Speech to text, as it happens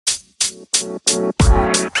Hello,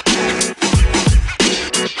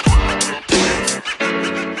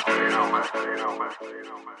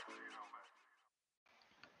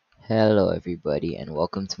 everybody, and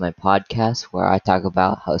welcome to my podcast where I talk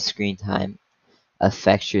about how screen time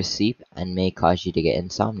affects your sleep and may cause you to get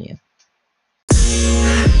insomnia.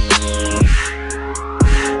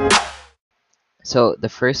 So, the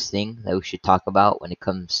first thing that we should talk about when it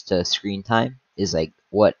comes to screen time is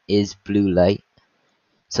what is blue light?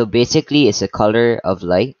 So, basically, it's a color of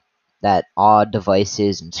light that all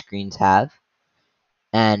devices and screens have,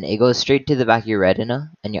 and it goes straight to the back of your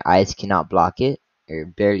retina, and your eyes cannot block it or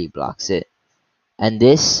barely blocks it. And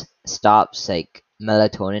this stops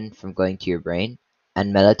melatonin from going to your brain,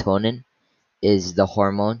 and melatonin is the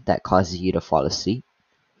hormone that causes you to fall asleep.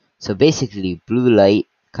 So basically, blue light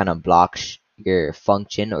kind of blocks your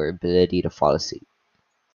function or ability to fall asleep.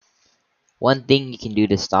 One thing you can do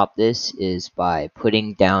to stop this is by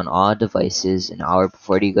putting down all devices an hour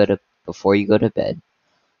before you go to bed,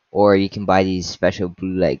 or you can buy these special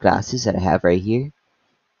blue light glasses that I have right here.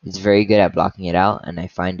 It's very good at blocking it out, and I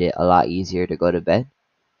find it a lot easier to go to bed.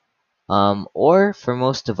 Or for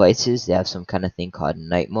most devices, they have some kind of thing called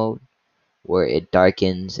night mode, where it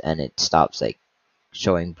darkens and it stops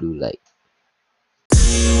showing blue light.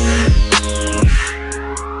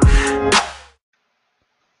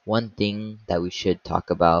 One thing that we should talk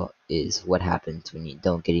about is what happens when you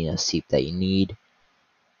don't get enough sleep that you need.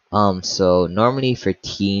 So normally for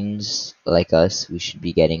teens like us, we should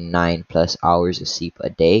be getting 9+ hours of sleep a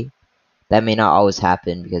day. That may not always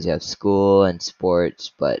happen because you have school and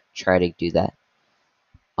sports, but try to do that.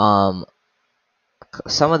 Um,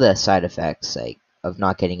 some of the side effects of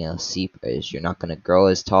not getting enough sleep is you're not gonna grow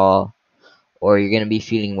as tall, or you're gonna be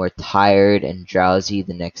feeling more tired and drowsy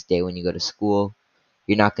the next day when you go to school.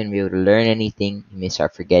 You're not gonna be able to learn anything. You may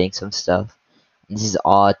start forgetting some stuff. And this is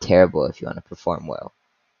all terrible if you want to perform well.